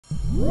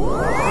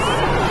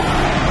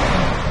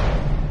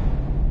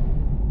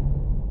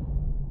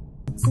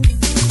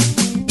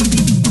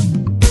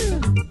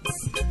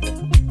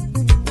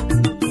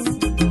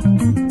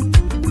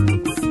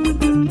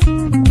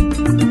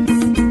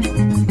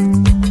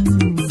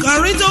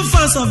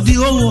Of the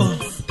whole world.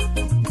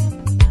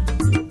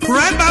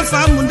 Right back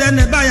from then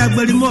a buy a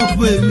very more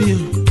boy me.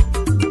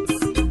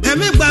 And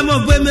make by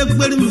more boy make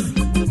very me.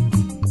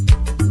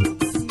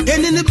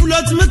 And in the pull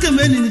out to make a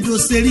man in the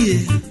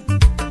serie.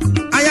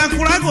 I have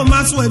crack or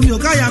mass with me, or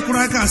I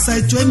crack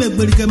aside to make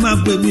very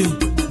map with me.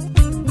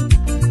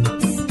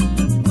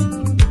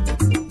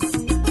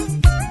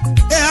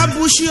 Eh,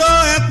 Bushio,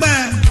 eh,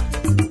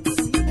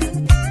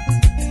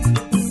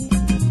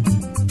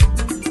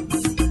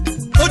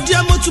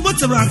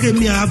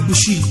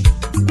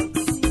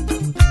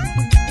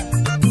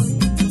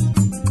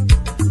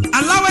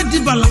 Allow a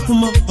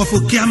development of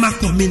Okiama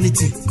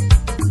community.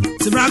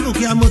 Tibrago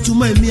Kiamo to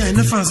my me and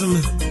the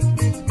family.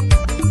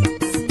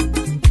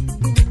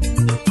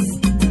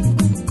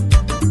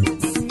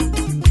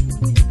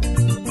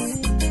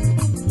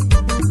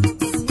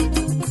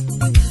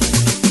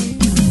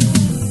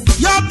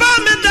 Your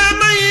Bamada,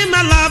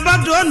 my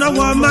Labado, no,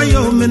 my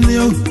omen.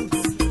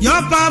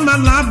 Your Bama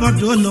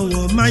Labado, no,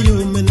 my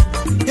omen.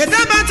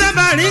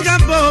 Bariga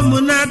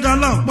bomuna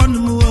dollar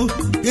bonmo,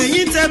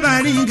 Yinta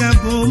Bariga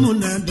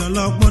bomuna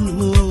dollar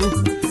bonmo.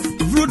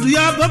 Rude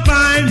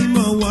Yabba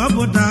Limo,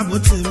 Wabotamo,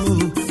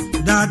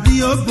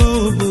 Daddy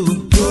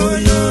Obobo,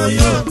 yo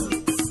yo,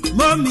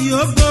 Mommy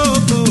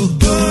Obobo,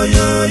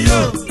 yo yo,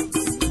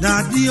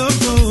 Daddy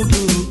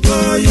Obobo,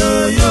 yo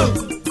yo,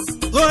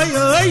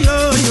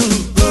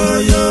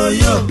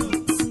 yo.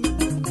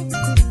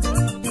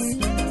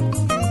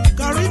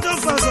 Carito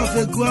Fast of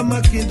the Guama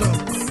Kingdom.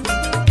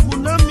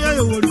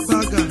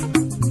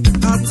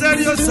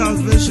 Arterial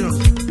salvation.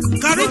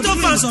 Carito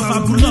fans of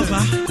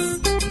Abulova,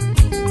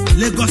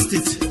 Lagos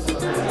State.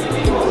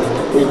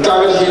 We've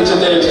gathered here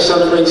today to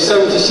celebrate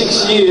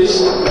 76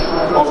 years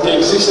of the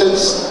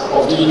existence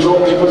of the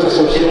Ijaw People's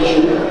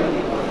Association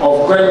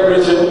of Great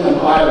Britain and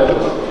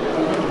Ireland.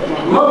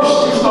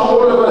 Most, if not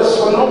all of us,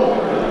 were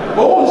not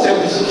born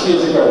 76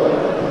 years ago.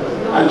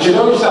 And to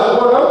those that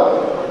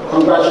were,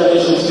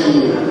 congratulations to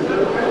you.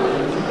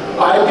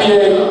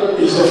 IPA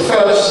is the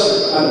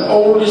first and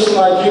oldest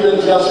Nigerian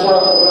diaspora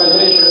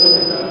organization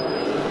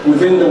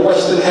within the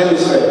Western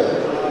Hemisphere.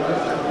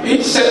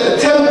 It set the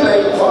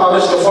template for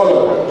others to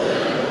follow.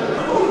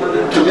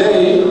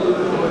 Today,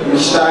 we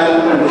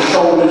stand on the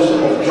shoulders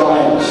of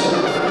giants.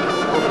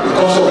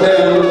 Because of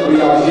them,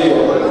 we are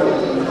here.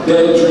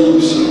 Their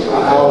dreams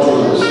are our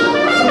dreams.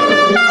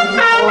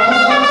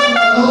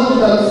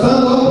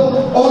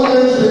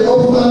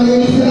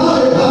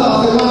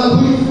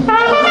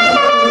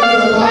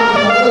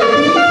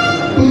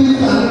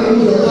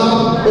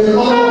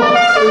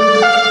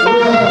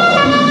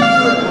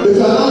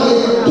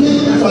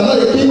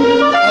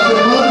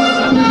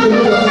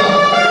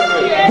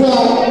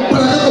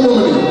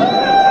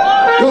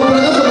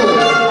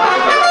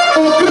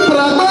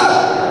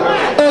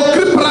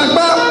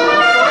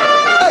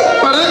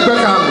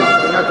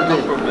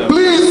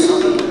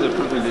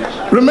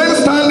 Remain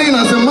standing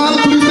as a man.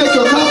 Please take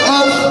your cap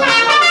off.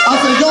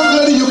 As a young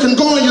lady, you can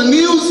go on your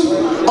knees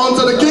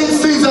until the king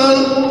sits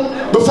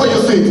down before you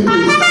sit,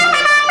 please.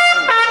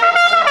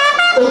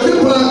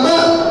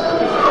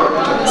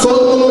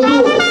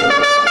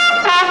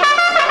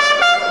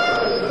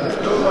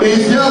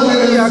 Is here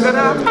with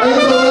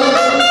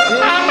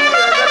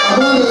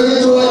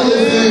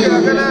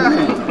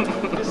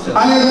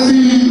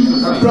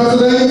INC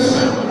President.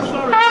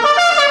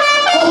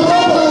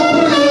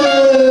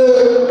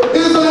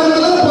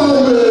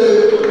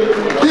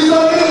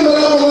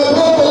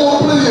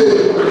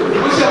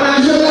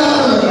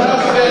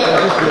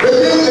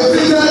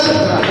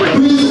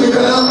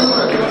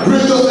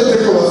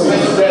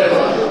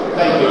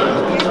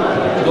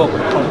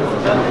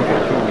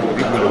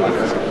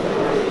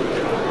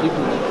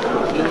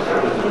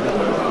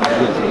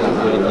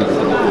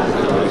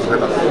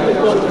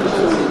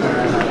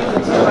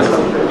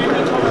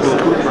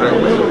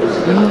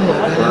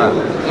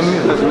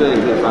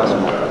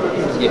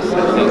 Yes, I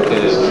think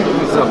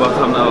it's about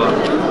an hour.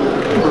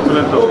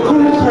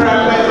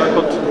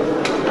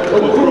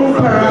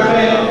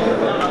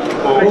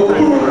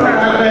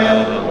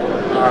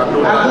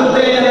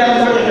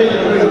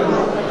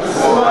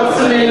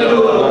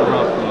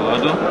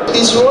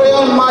 His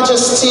Royal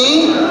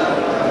Majesty,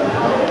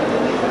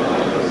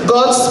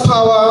 God's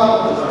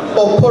Power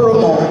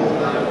Oporomo,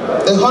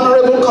 the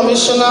Honorable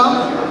Commissioner,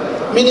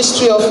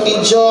 Ministry of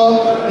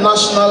Ijaw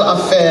National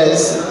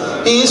Affairs.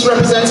 He is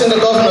representing the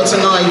governor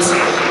tonight.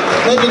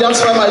 Maybe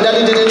that's why my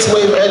daddy didn't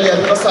wave earlier,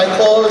 because I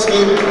called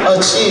him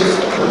a chief.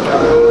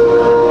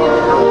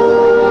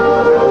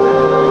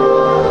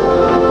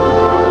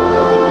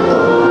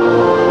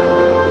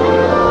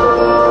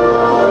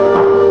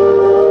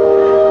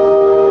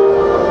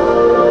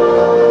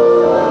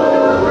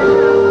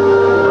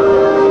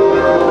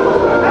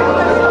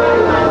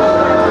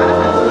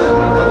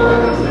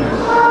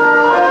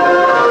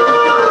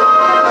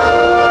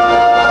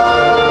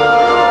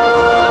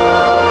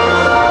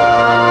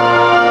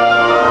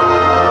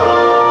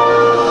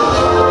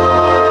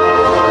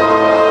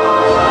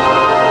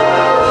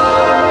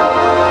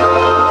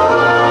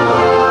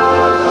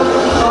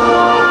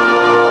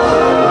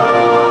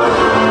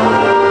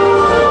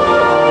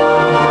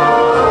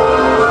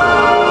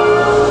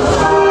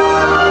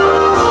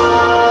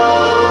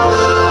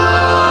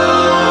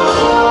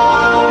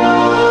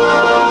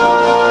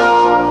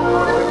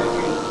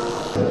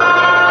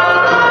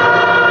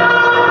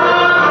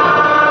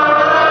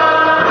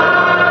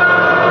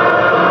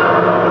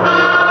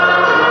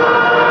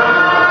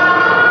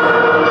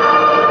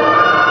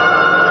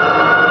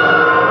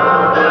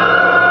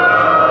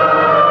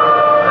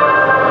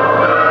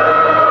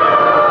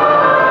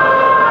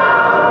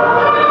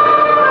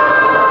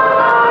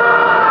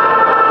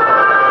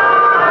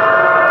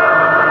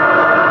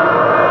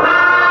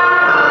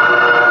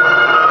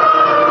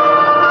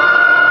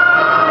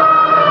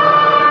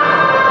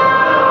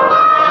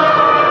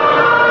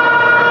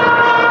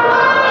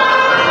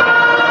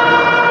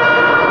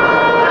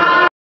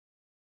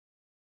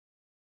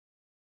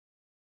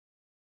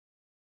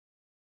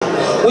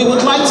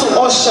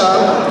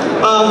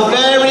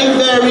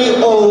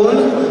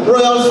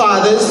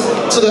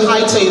 to the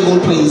high table,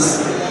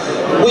 please.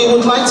 We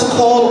would like to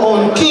call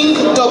on King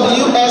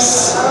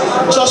W.S.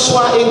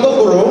 Joshua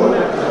Egbogoro,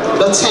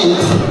 the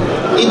 10th,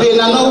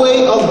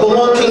 Ibenanowe of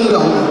Bomo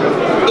Kingdom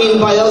in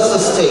Bayelsa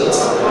State,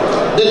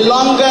 the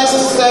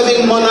longest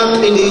serving monarch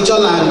in the Ijaw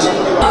land.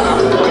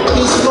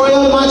 His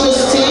Royal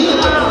Majesty,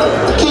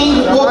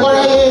 King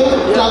Wobaraye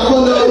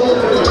Dakolo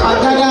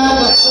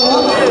Agada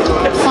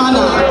IV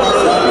Fana,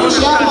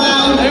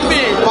 Chairman,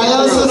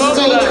 Bayelsa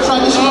State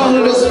Traditional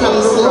Rulers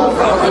Council.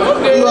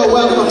 You are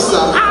welcome,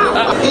 sir.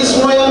 His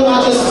Royal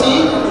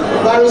Majesty,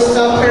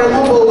 Barrister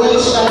Peremobowe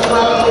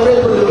Shadra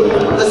Perebulu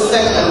II,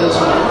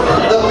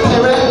 the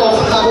Pere of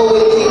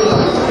Kabowe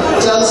Kingdom,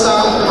 Delta,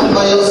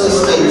 Bayelsa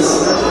States.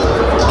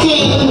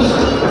 King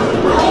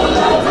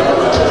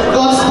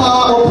God's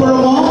Power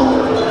Oporomo,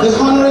 the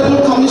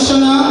Honorable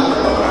Commissioner,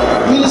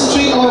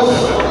 Ministry of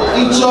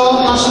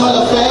Ijaw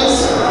National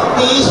Affairs.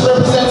 He is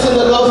representing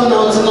the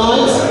governor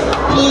tonight.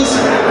 Please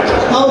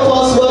help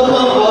us welcome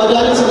our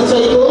daddy to the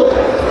table.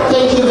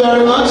 Thank you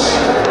very much.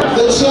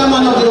 The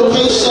chairman of the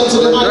occasion to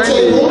the high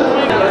table,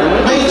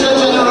 Major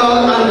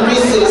General and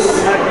Mrs.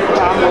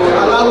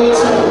 Allow it.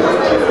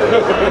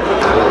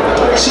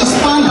 She's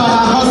found by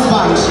her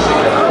husband.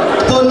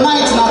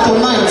 Tonight, not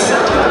tonight.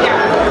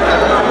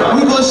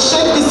 We go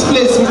shake this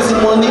place with the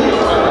money.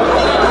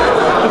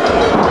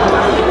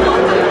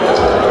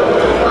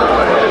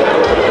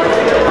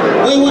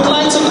 We would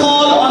like to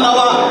call on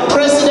our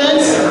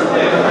president,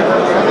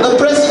 the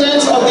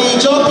president of the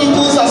Ijaw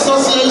People's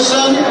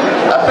Association,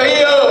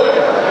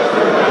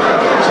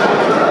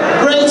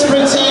 Great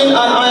Britain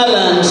and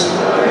Ireland.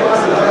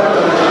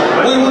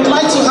 We would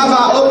like to have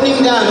our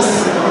opening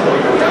dance.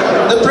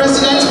 The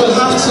president will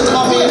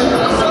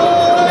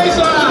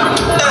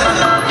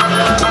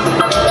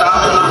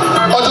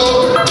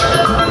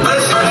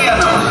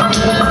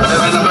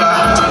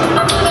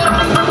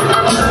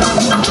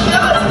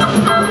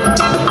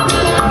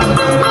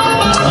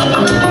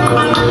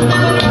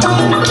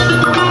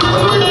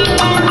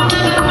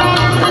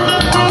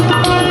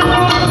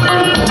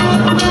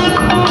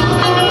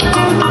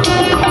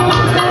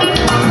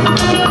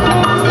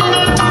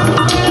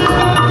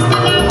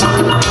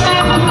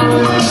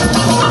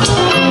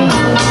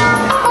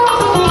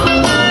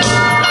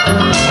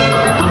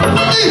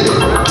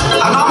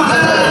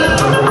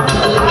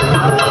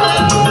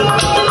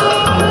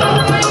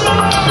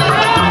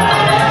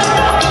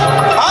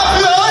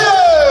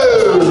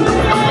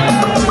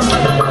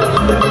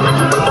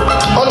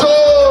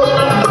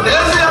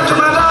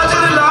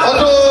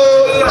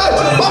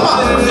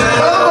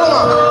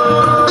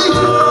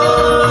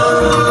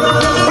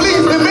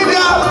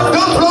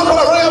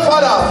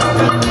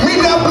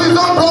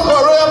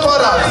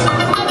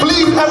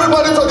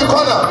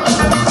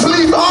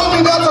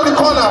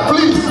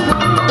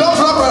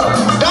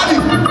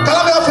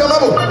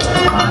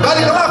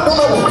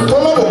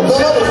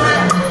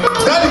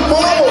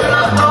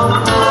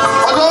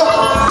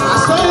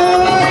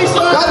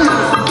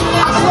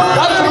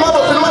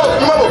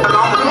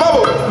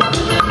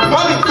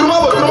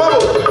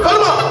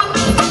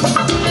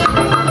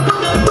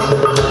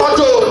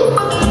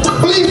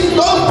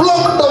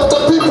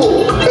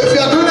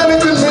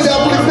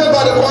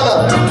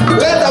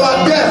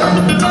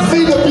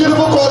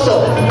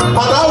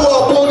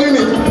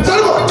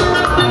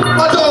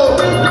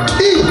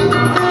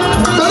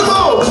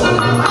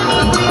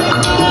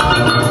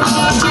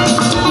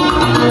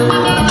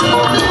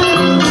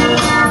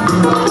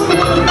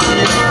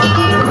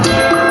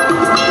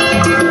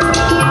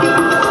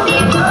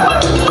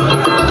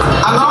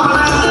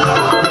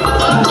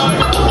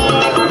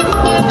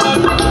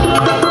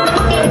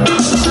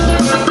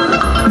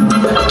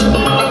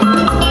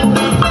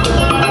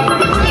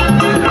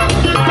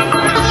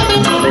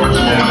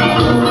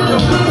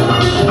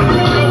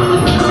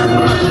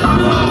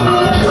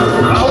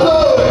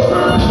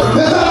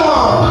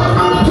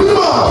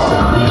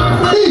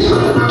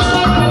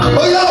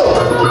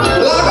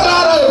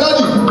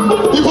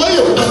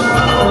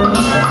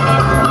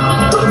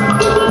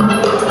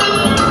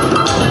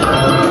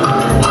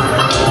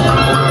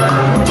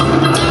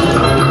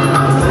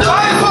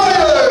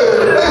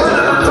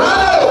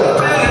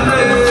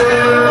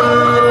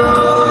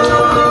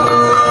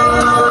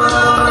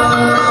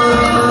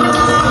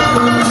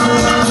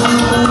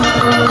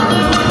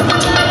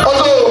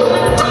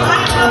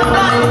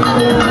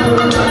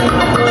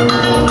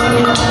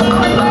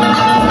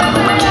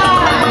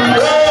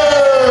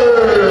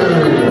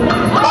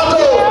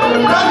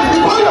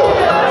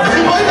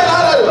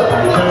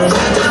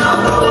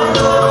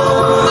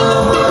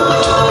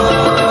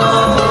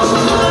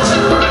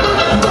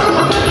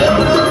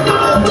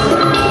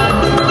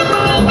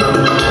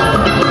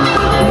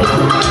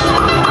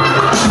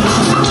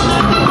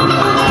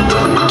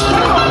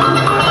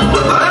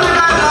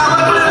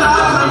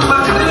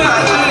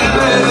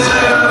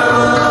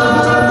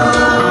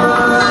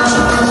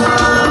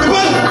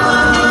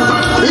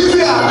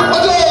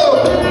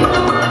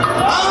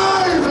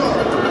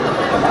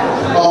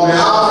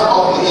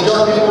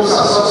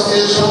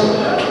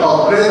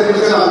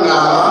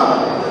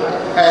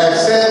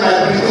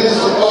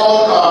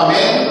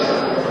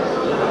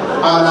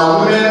and our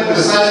women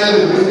residing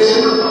in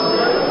Britain,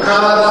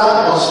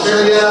 Canada,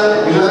 Australia,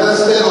 United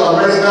States of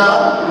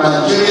America,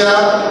 Nigeria,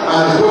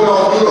 and the whole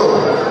of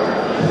Europe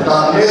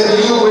that made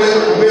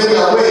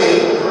their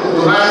way to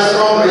tonight's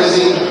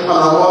fundraising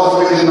and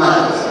award-winning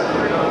night.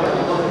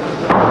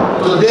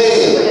 Today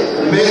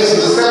makes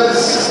the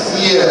 76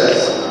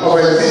 years of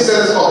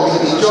existence of the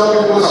Ijaw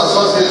People's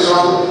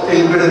Association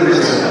in Great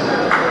Britain.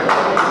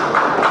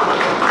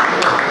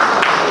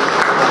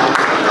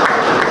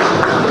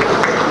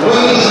 We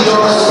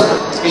Ijaws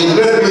in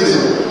Great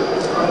Britain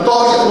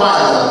thought it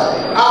wise that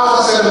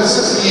after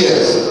 76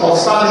 years of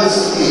standing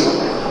still,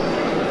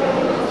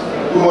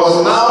 we must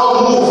now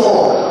move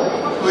forward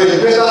to a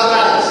better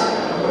height,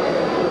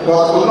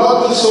 but could not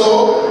do so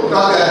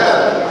without their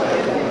help.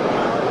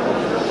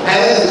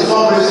 Hence the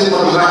fundraising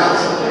for tonight.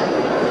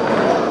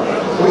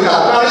 We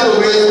are planning to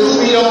raise £2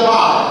 million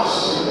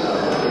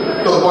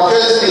to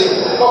purchase a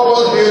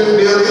purpose-built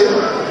building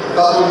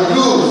that will be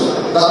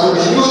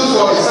used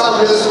for a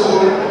Saturday school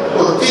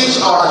to teach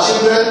our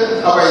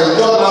children our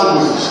Ijaw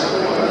language,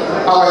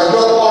 our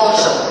Ijaw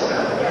culture.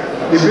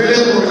 The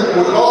building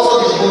will also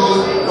be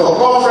used for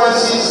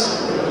conferences,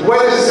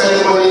 wedding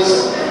ceremonies,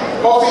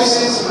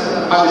 offices,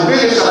 and the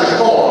building shall be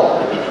called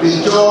the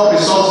Ijaw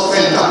Resource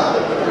Center.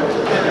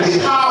 The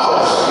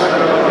house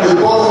we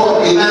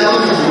bought in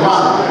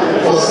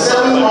 1951 for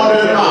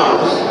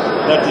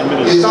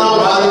 £700 is now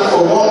valued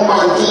for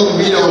 £1.2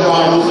 million in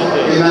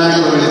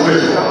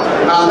 1923.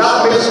 And that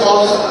makes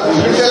us the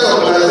richest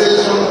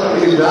organization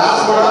in the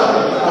diaspora,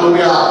 and we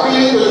are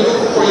appealing to you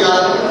for your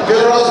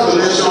generous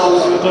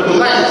donations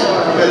tonight,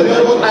 the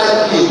new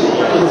IP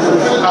to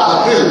fulfill our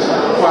dreams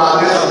for our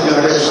next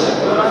generation.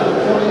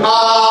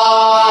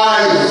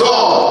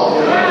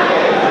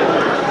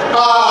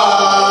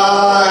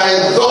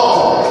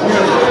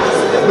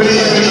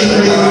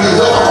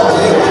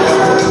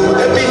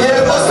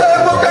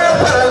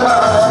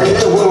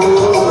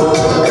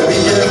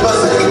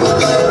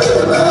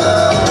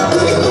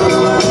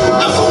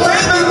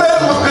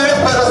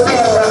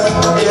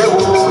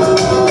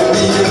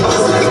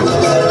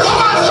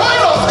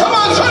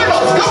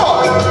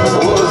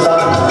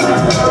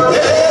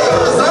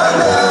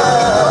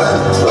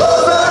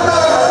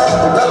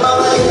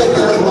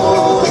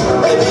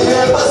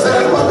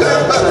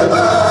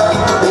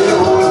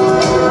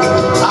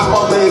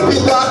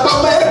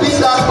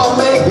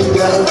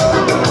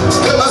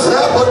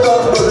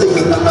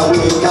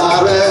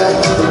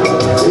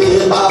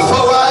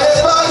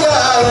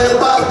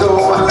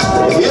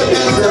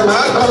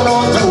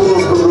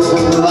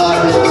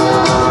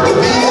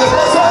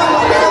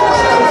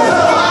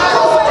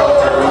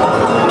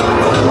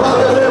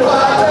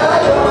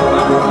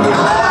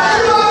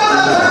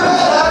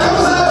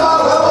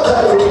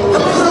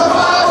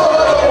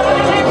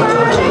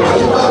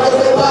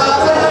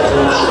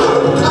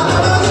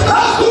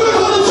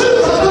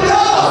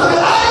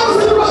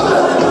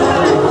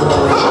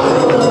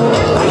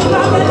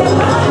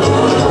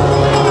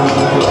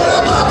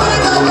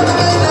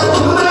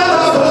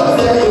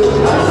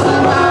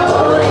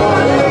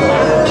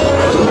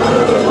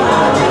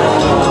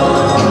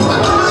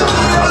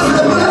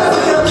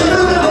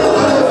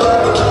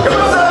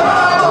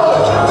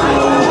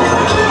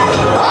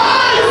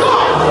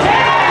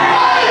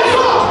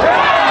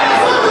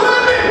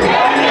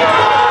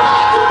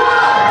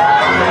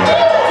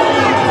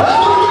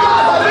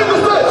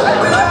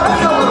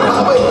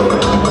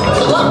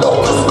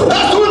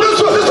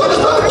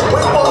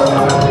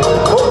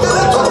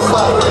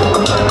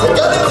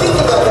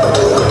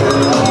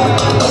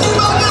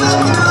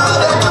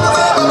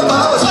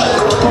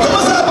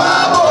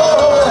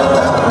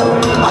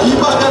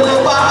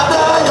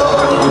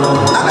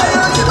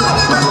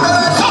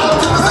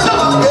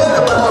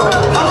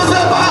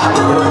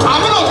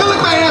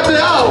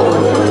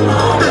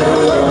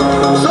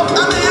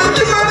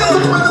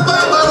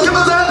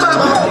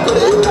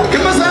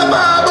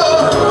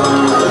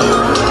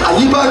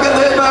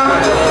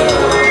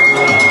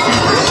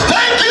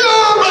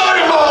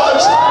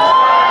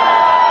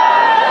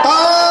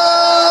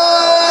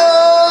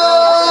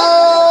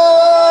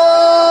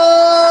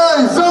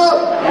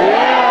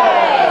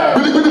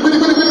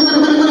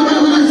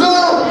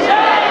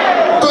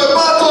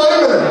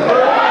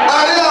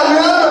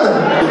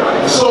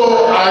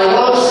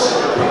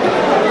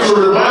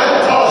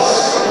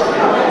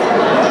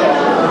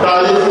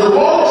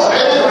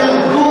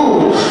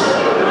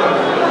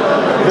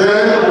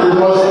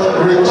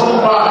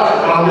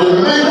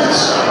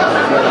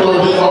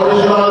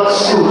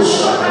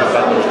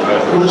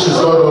 Which is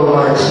God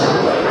Almighty.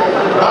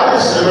 That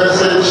is the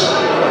message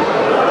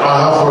I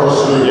have for us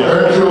today.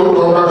 Thank you,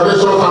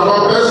 congratulations, and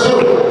God bless you.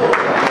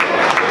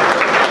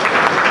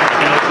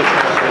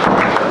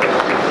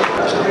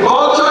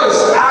 Culture is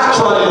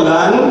actually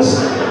learned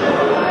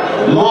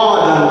more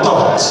than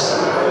taught.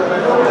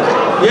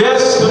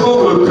 Yes, people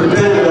will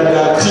pretend that they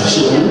are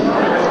teaching,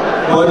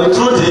 but the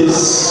truth is,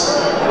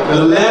 the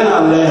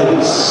learner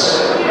learns.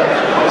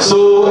 So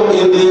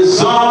in the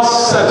Ijaw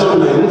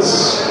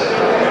settlements,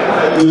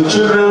 the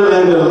children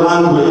learn the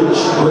language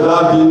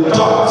without being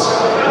taught.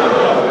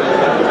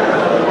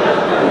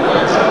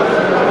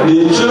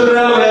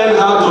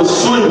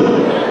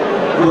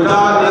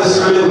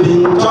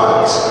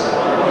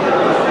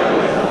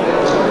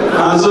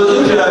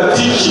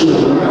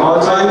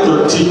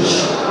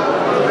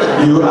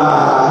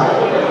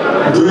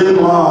 doing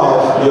more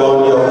of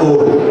on your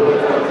own.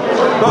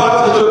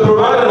 But it will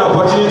provide an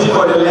opportunity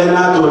for the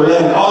learner to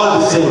learn all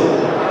the same.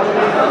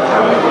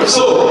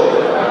 So,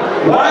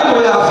 why do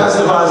we have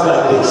festivals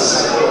like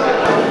this?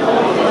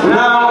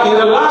 Now, in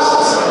the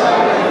last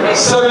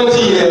 70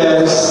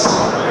 years,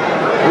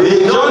 the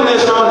Ijaw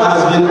nation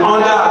has been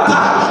under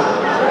attack.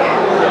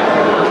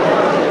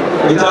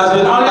 It has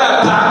been under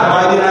attack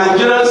by the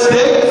Nigerian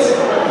state,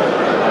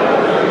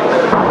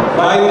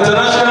 by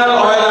international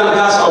oil and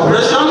gas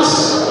operations,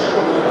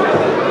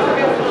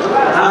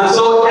 and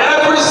so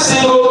every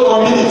single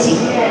community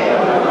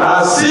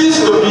has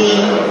ceased to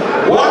be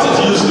what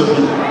it used to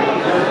be.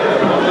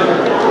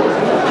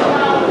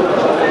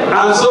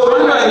 And so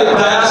when you are in the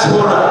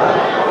diaspora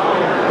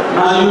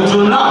and you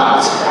do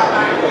not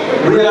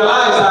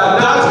realize that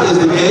that is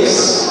the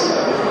case,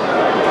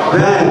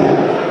 then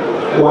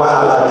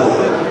wahala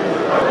dey.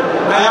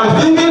 I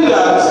am thinking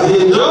that the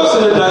Ijaws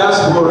in the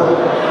diaspora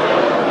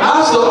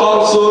has to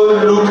also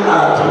look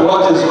at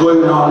what is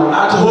going on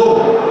at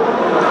home,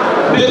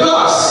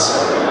 because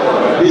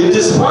the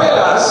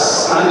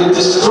despoilers and the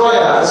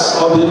destroyers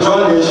of the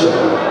Ijaw nation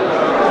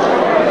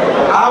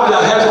have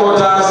their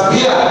headquarters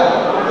here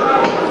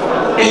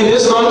in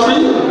this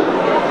country,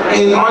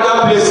 in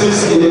other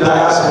places in the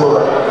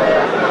diaspora.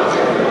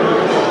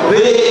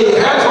 The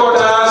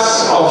headquarters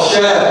of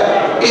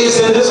Shell is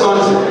in this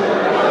country.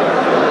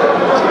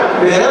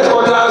 The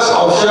headquarters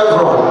of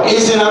Chevron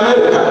is in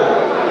America.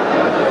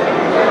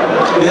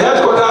 The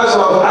headquarters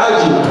of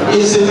Ijaw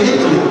is in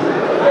Italy.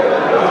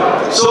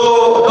 So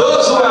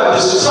those who are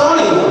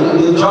destroying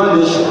the Ijaw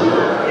nation,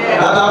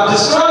 that have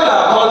destroyed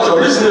our culture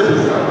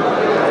reasonably,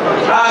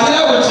 are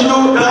here with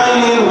you,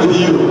 dining with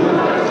you.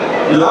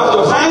 You have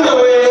to find a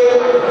way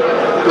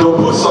to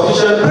put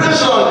sufficient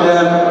pressure on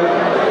them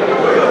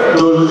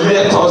to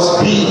let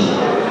us be,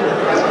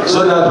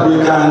 so that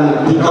we can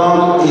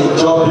become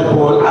Ijaw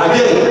people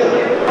again.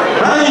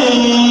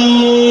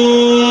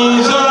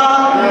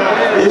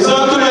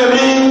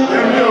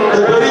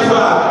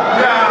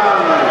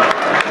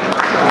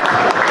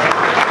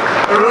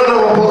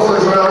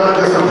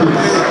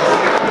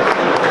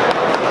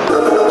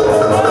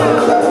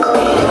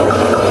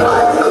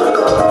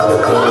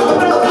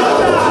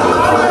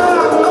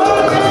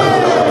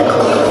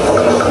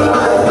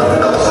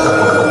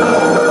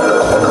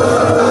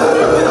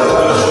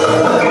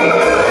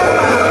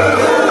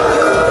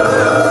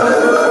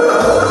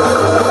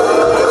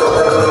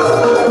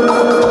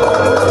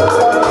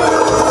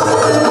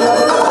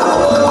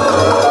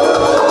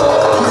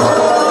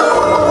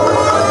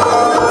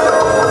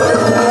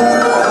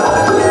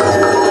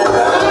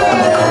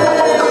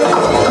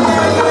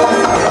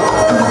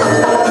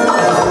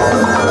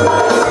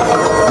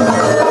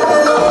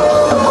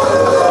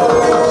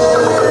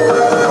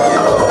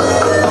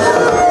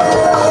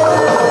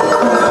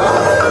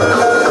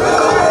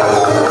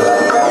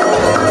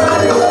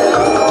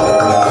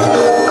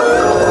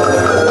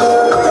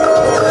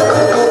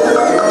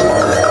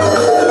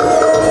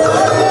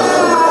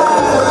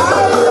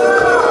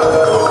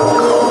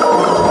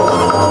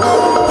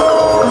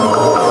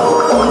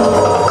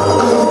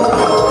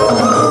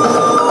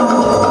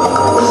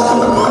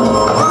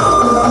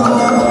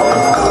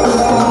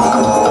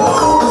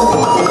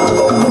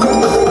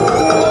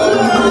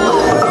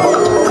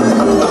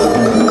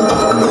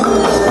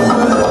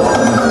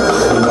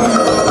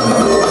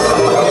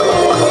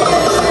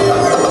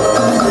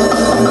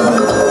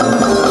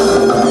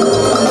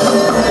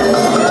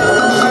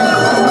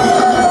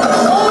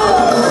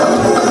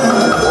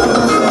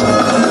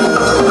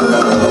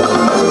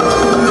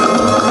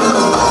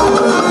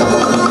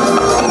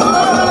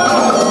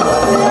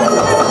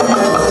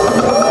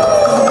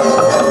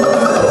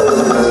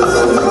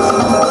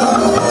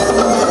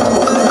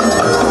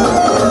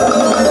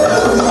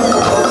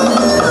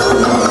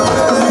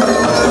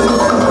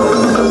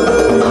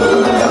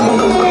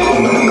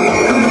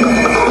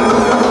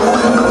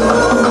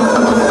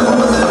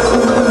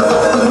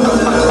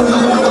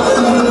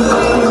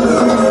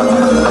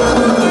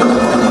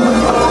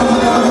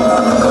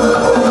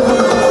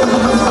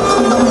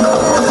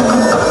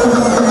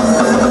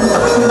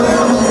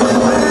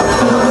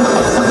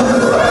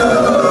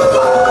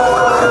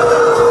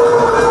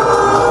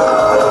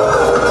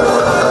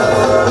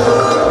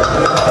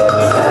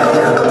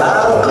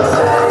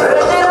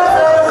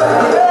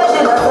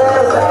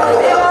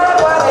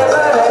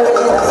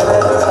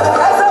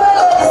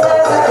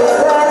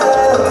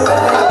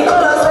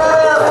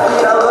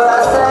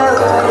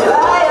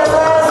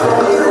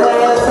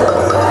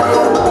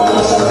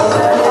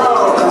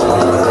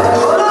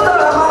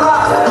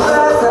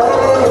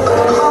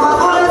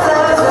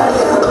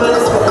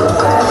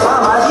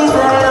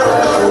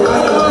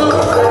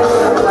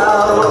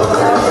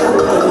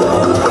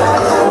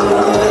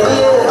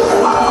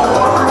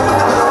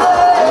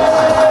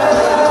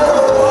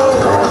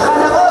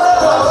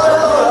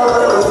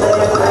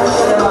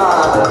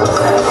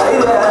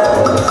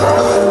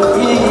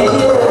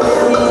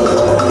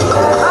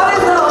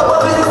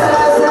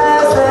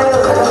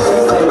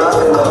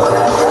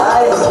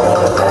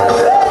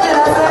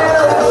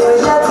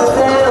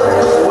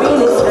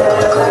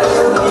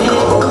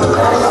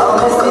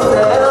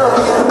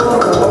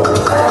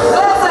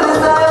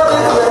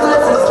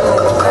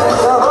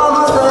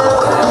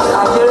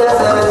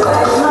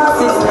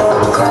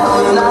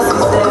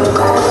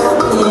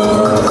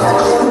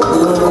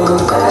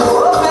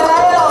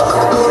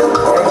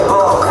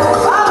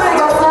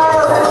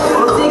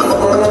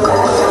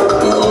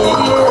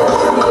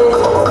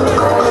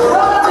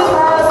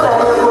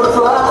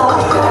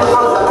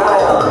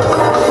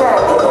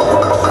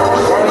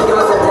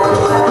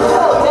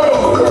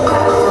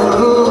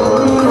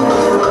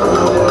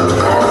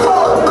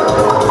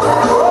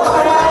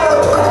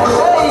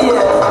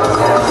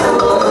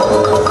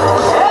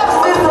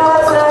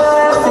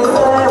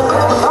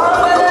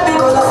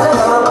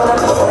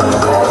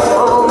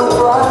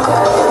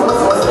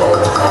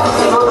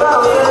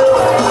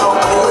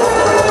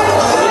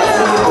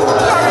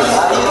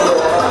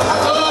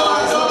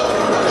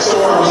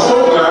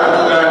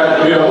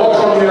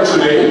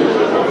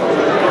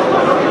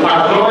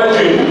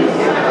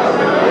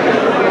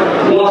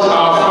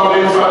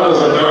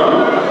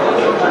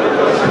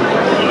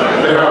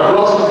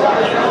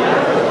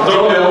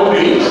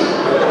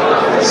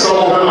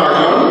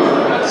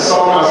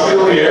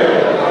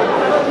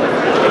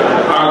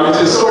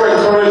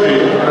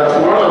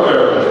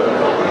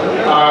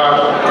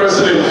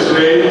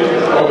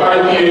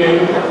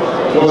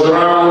 was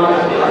around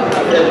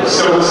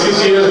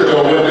 76 years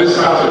ago when this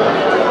started.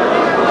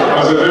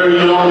 As a very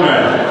young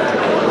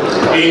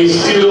man,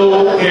 he's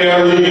still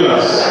here leading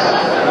us.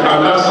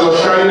 And that's a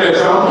shining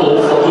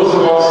example for those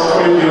of us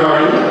falling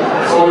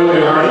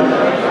behind,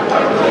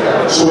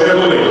 to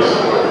emulate.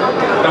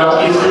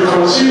 That if you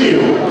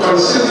continue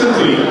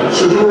consistently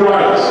to do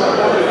right,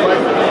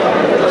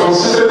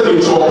 consistently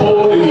to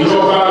uphold the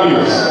Ijaw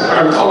values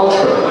and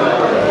culture,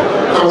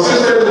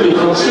 consistently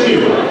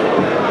continue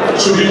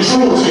to be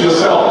true to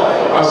yourself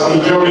as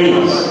Ijaw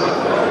means,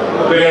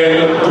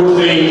 then good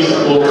things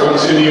will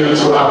continue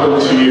to happen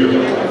to you.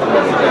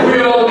 We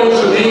all need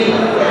to dig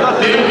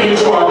deep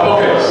into our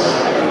pockets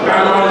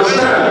and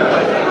understand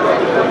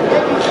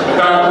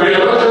that we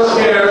are not just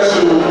here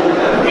to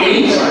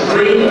eat,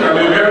 drink, and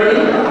be merry,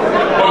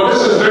 but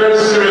this is very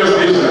serious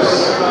business.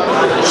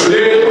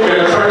 Today, we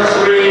are trying to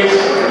raise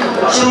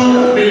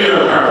 £2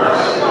 billion.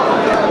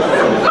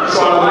 So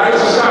I'd like to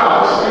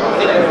start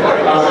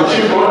as the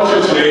chief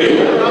volunteer today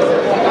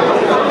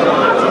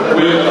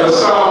with a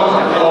sum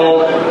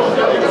of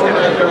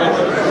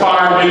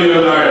 5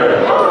 million naira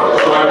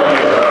to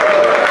IPA.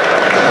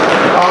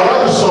 I would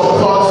like to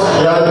support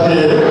the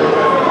IPA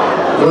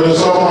with a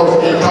sum of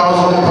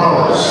 £1,000.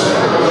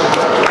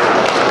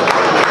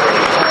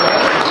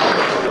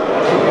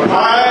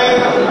 My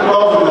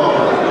governor,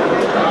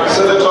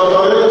 Senator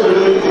Doyle,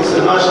 is a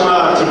national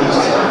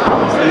activist.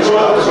 It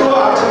was through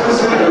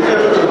activism we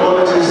came into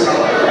politics,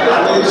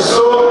 and he is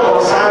so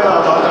concerned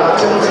about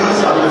activities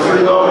and the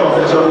freedom of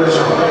the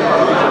generation.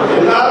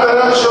 In that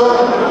direction,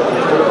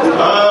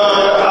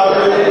 I've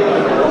been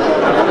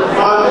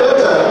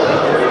mandated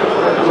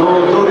to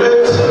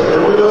donate a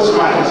widow's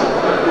mite.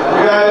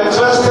 We are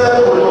interested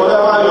with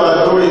whatever you are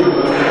doing.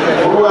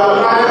 We are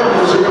trying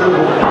to see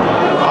people.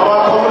 Our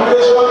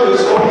communication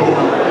is open.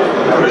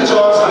 Reach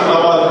us and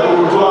we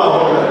will do our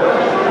work.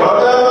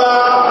 Whatever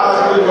has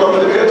been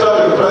communicated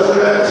with the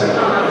president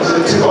is a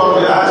tip of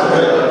the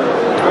iceberg.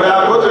 We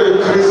are going to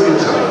increase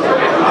it.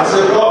 As a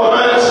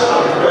government,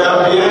 we are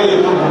behind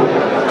people.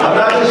 And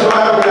that is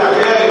why we are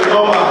here in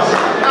numbers.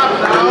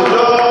 The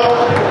job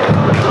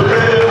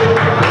today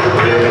is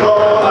being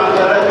governed and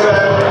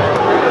directed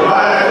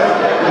by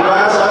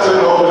a certain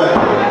government.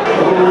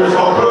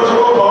 For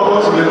protocol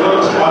purpose, we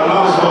don't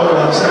announce what we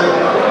have said.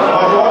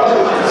 But what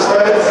is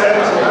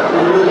said,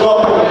 we will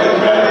talk in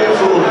many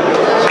food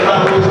so that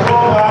we will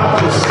come back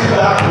to see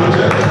that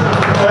project.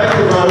 Thank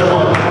you very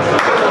much.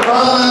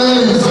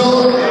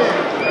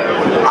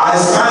 I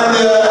stand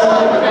here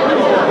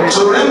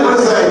to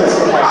represent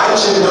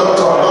Ijaw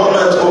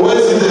Government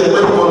Oweside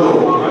Ekpolo,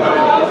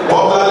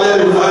 popularly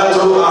referred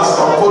to as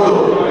Apollo.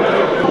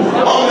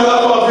 On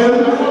behalf of him,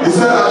 he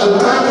said I should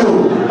thank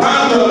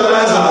the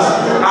organizers,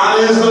 and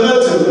he is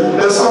donating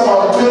the sum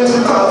of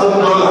 $20,000.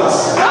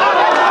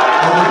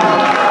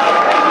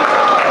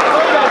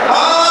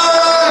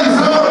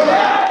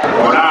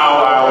 For now,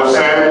 I will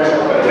send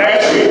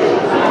next week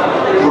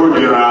through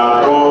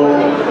Girago,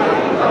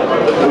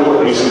 who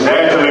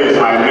incidentally is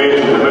my mate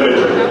in the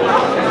military,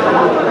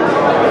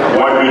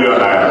 1 million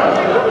naira.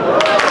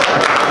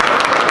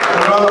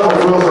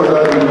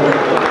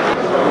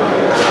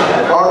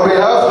 On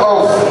behalf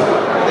of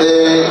the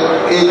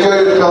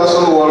Ijaw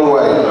Council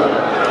Worldwide,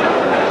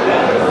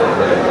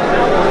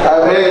 I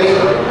make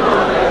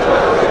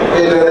a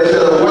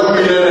donation of 1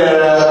 million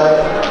naira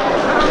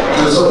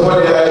to support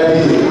the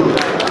IPA.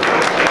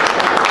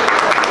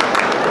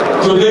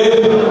 Today,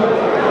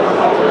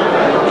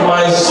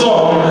 my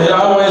son, the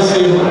RYC,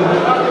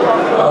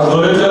 has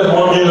donated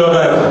 1 million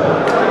naira.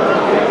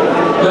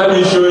 Let me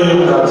show him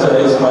that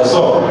it's my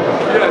son.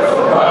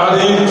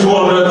 Adding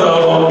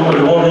 200,000 to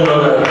the 1 million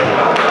naira.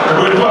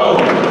 We're proud.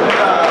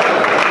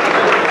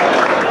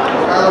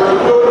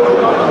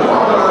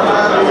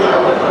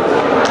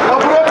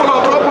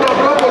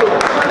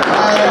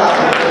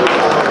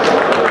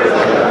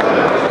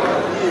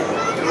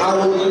 I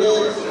will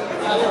donate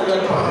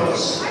 £500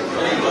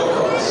 for the Ijaw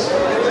cause.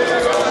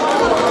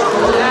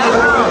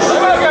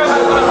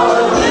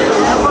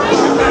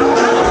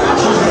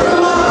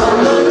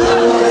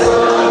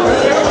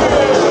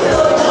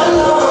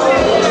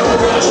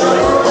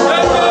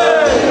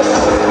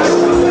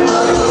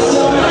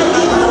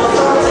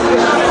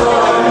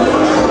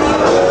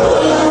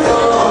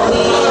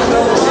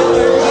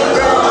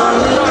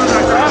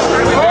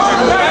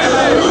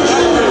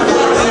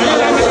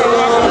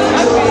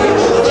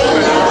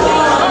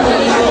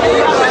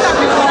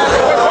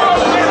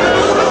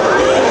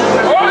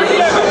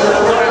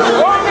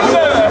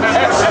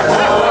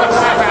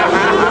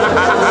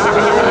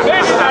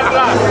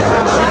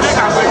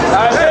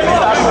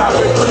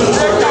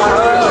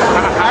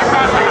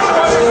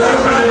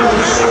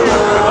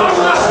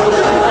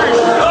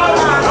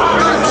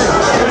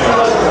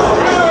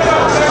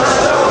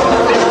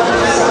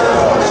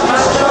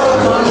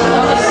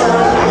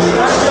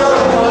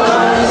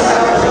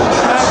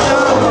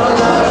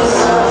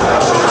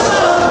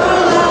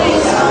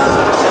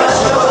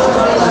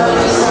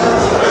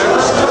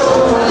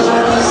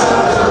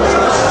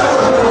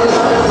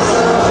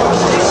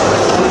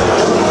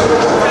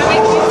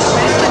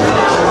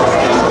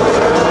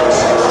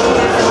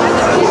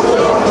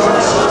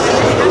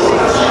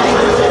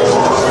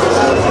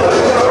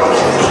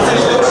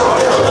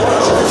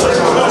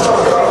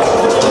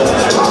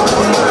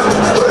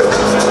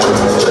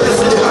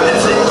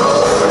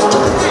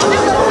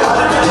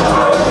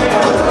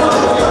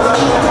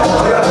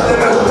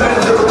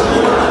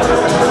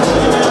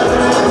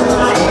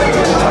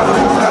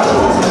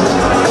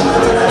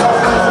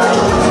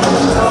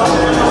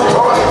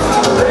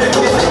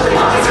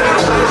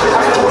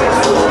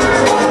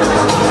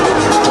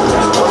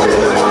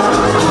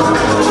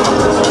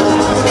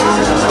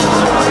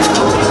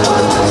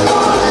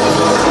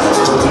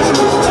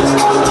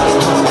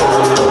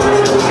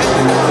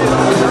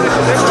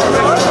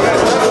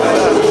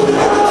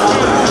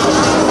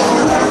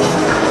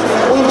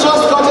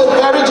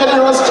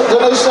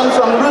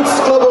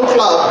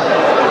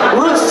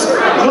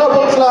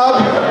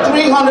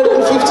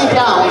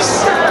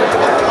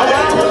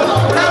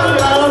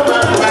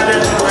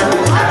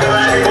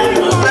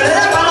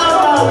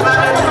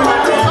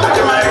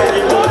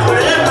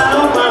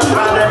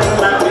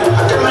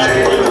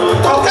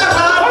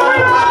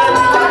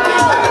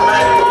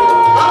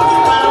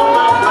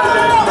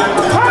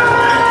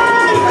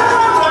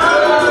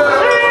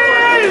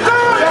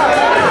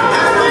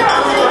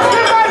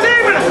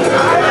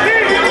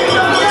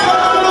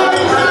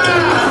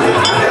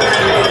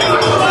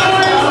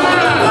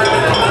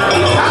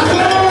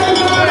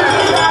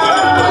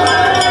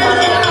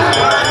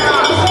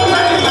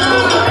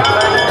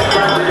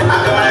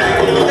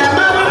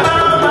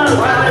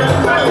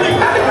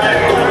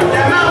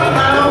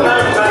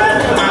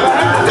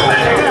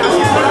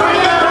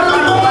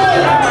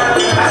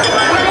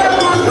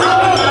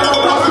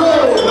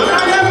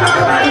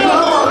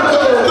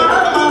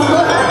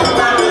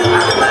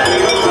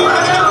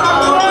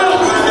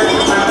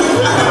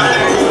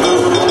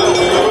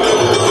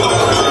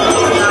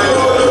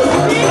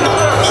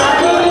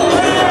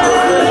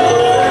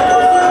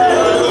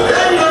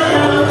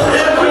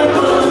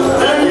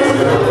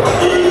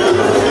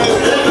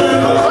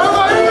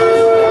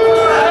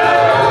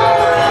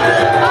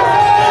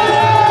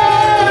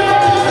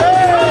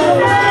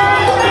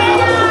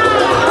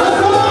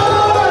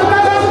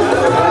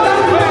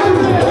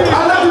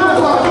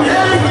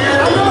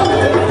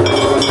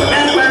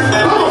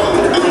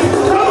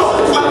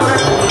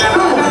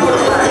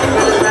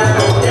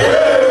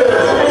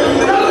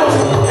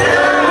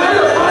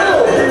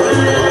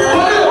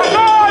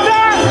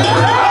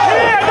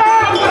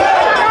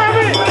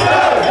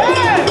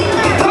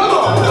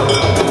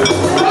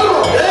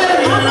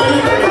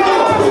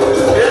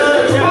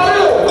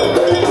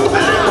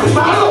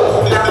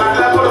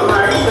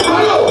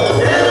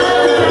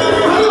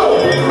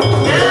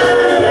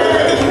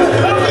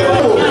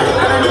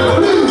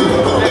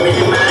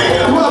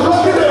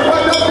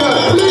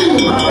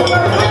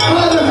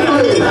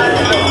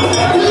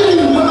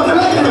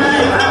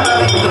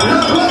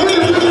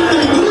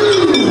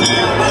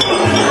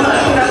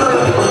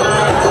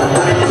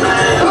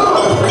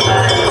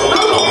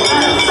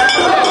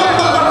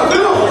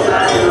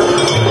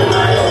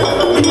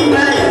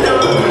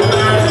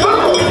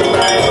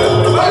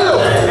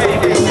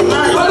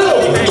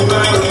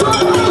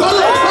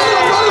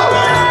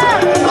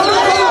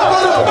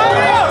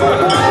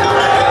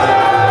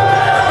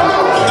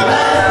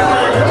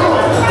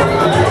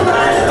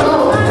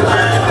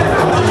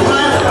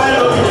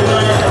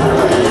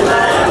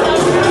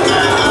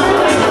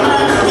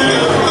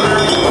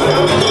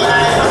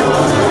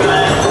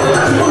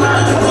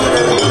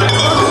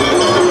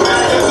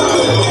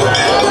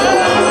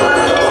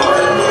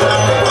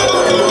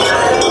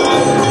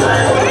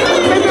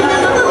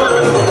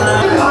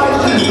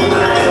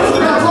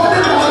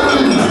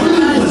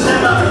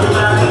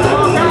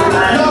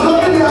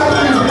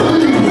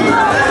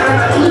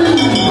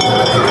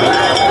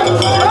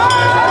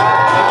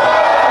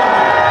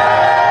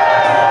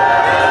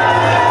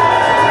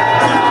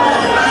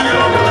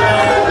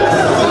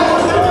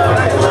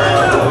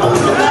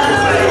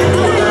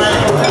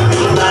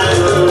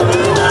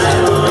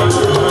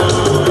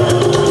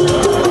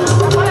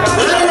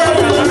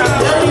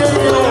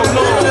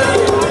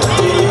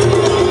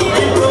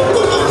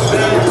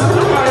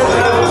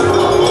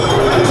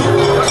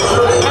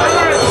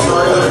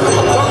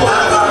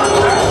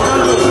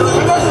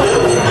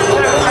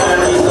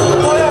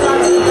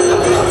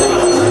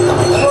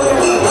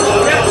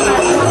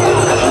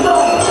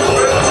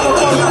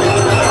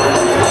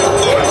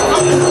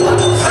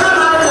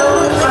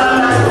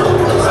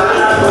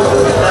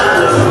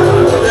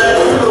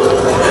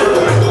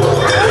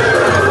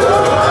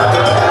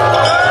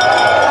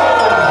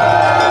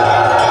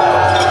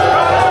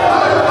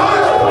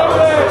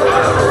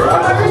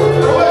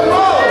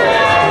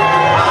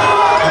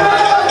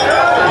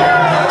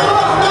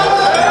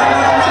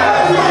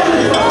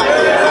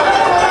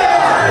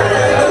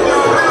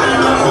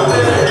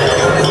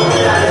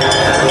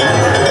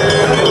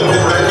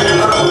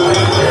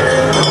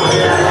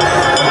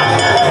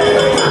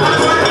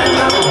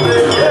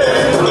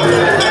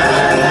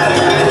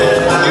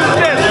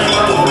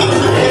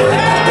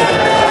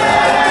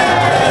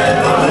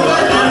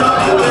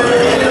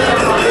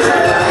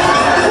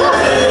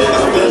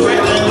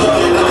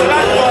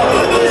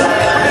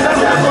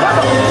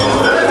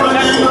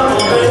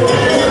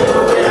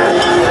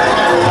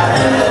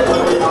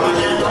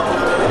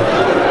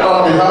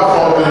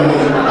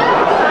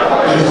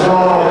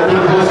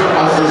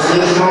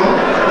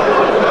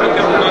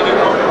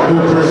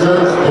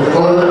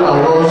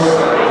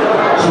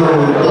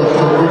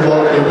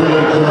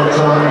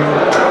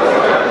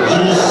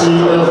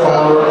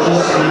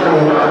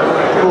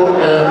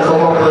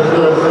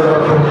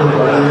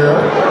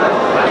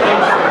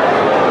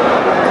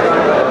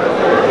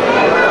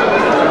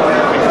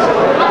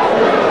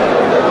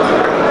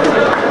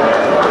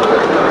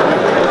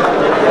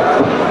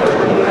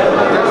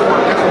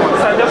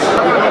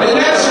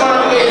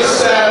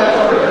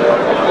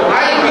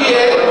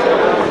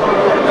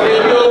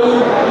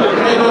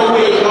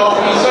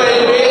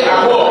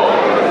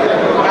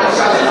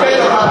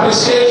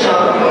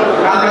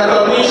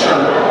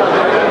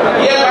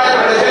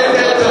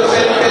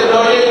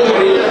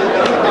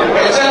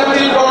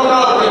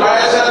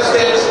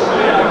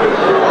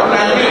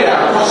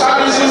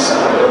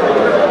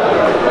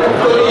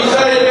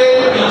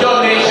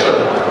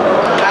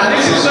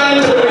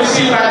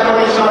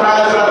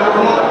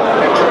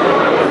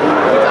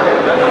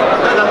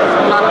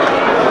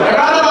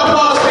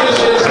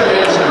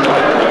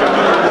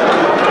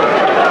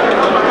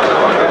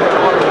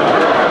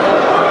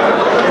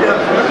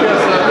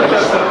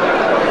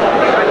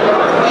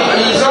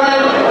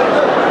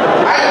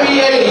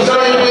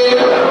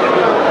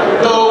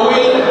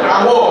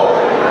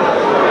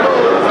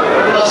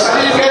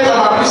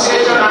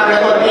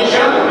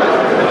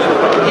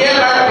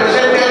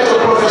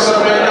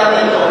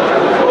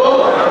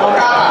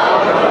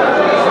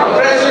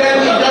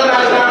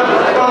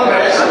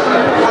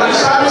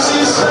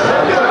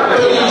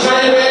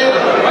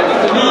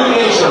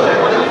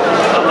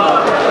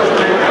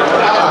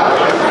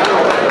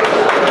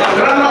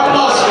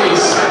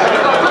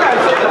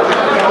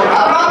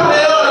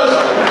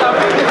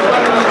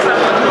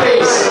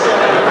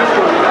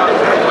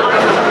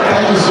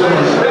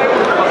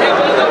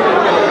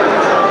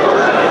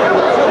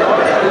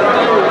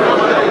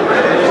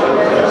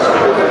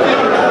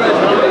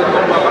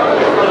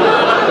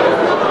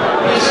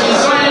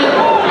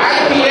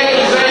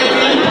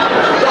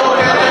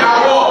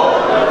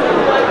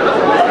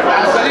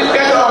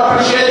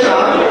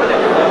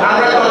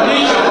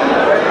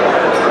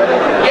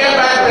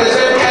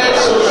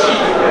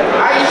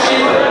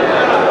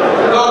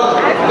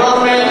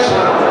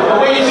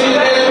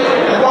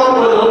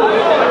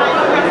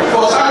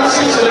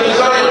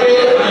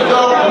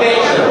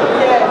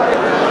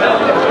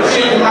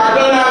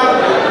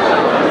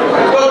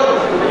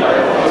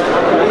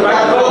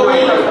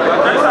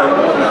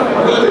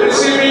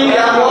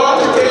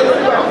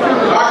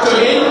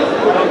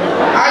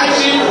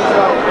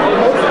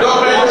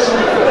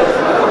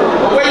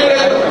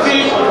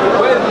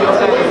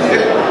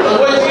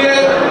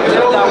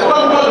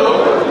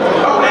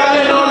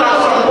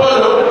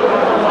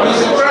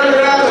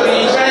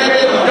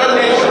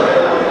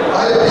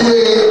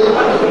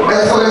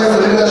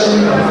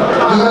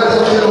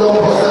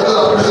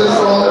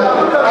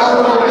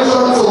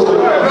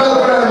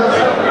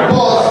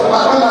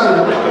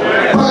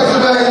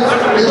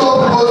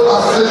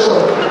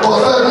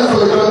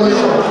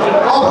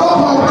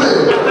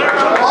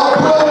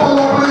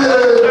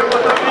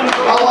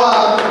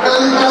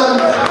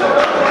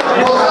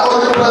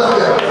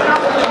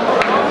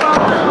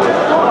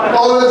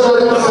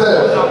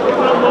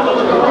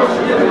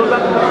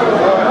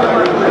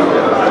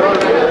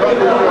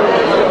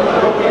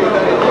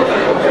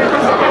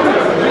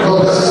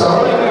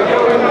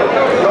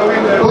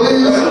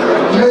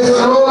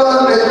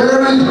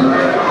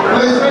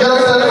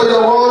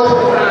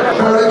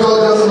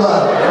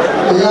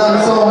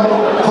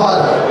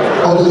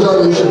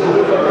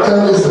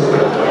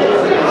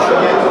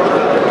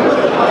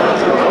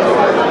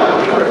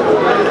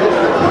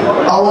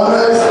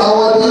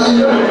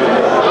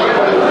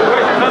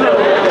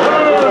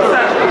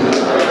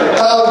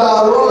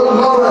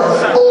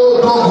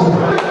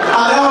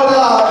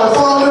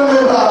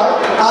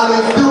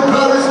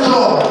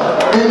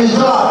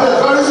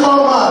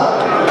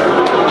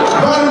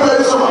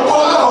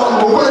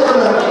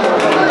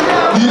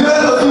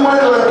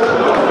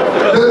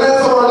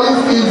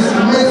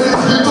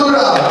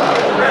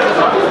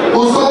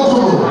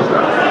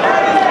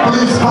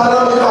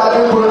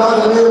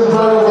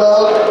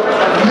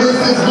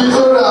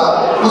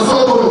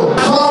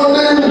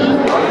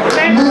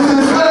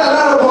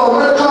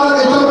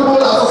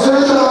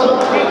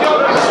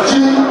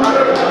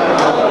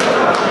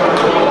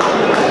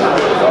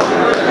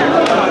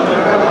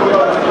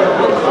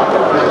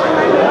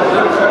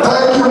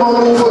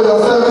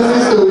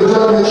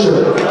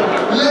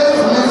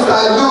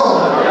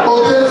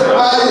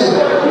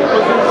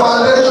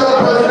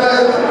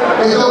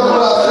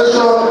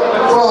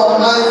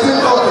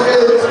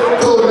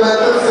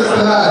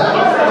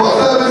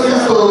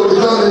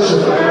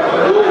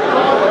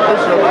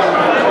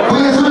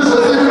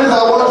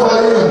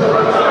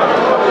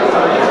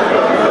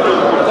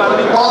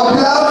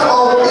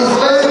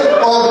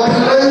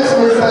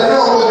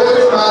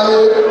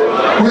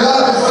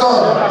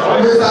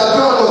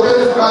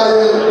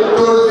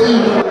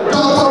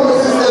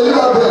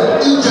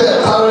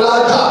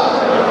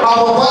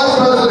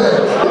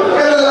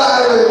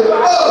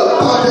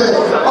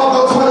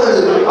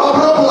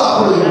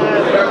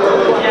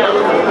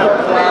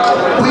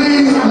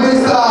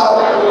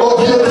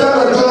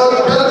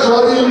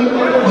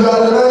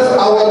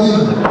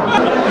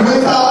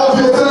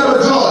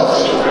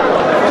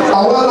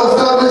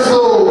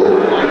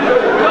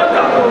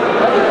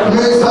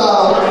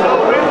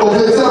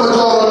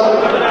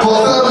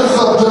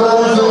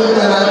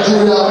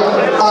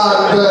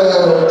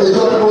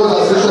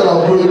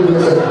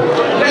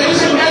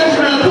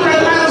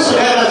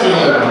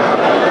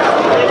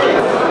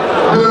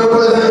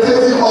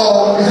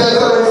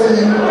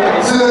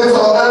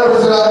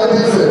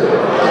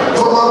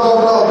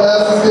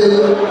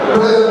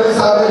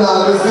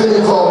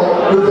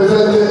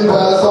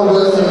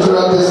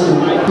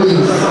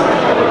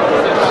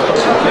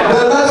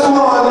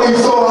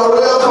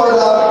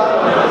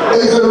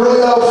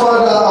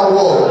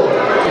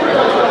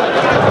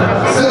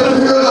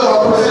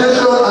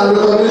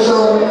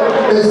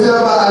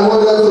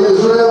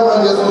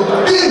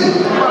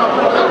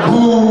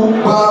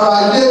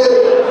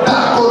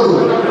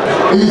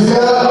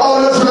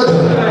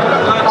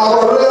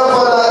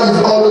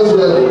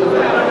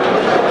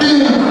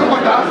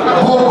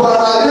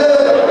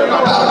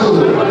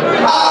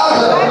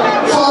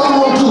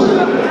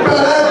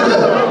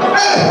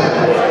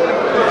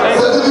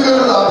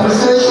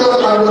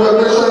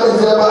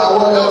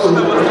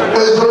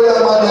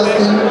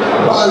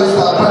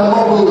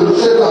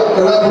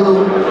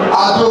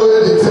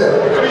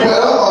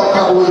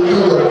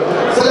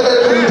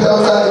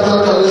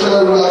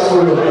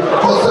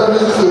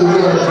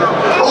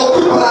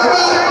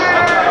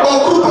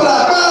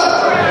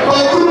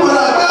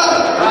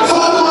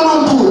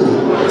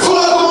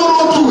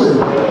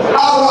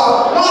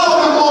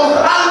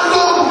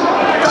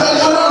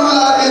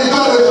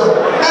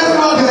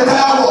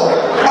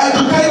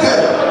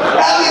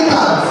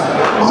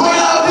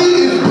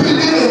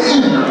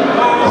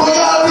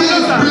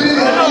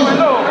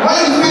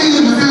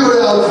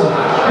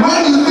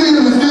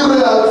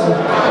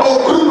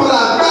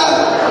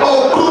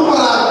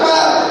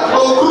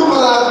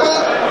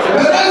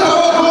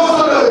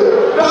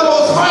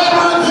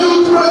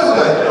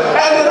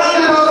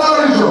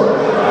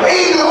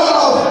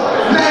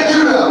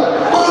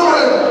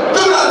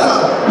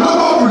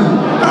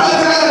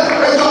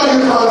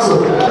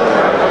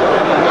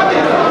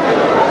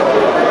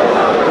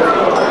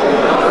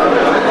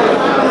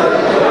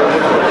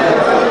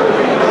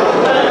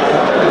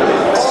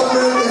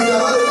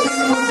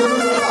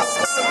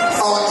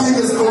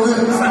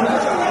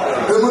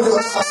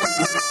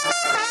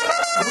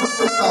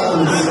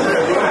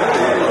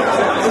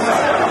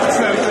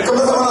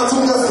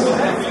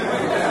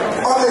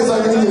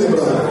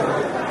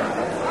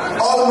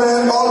 All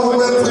men, all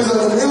women, please on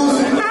the news,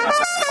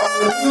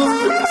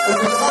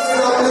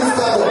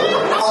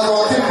 as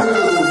our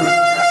people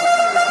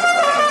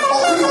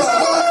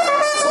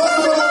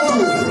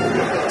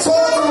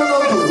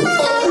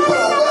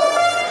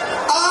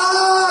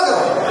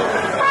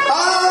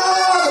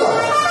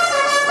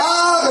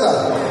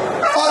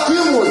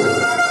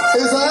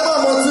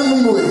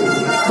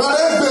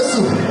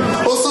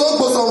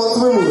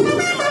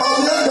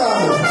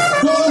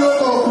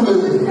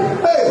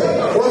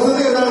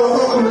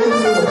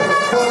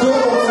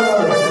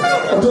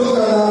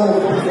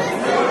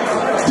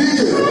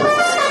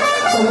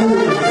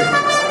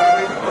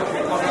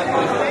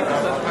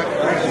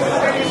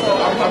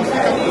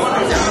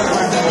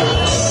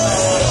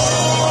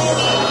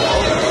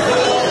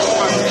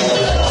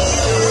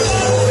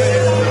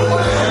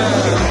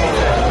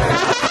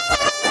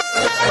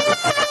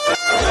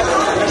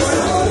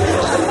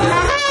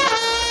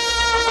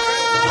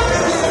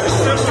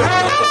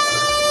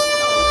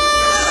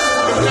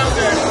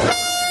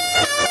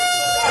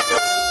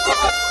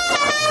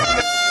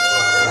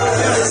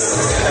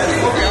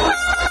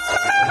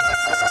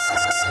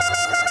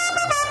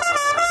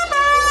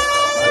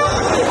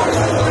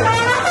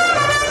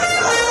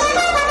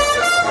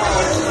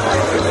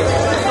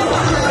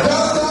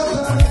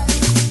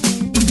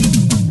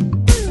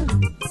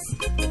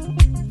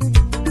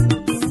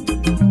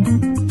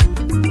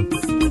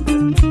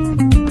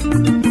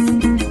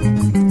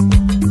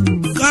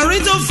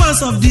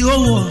of the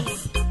whole world.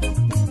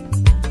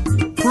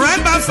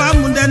 Right back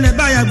from then I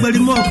buy a very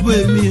more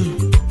boy me.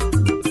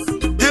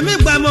 And me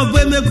buy more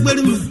boy make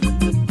very me.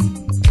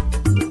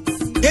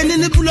 And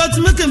in the plot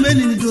make a man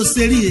in the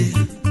series.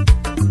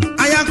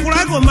 I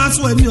acquire go mass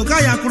with me,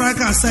 okay? I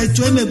acquire side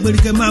to make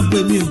very map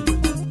with me.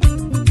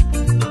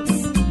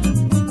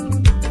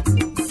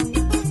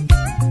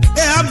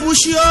 Eh,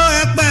 Abushio,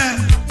 eh,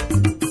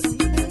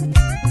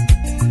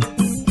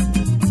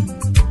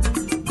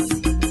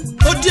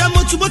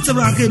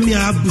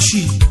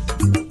 Abushi.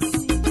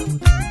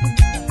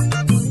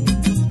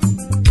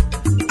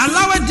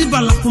 Allow a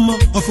Dibalakumo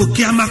of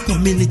Okiama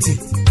community.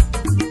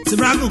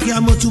 Tibrago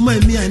Kiamo to my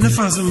me and the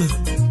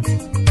fancy.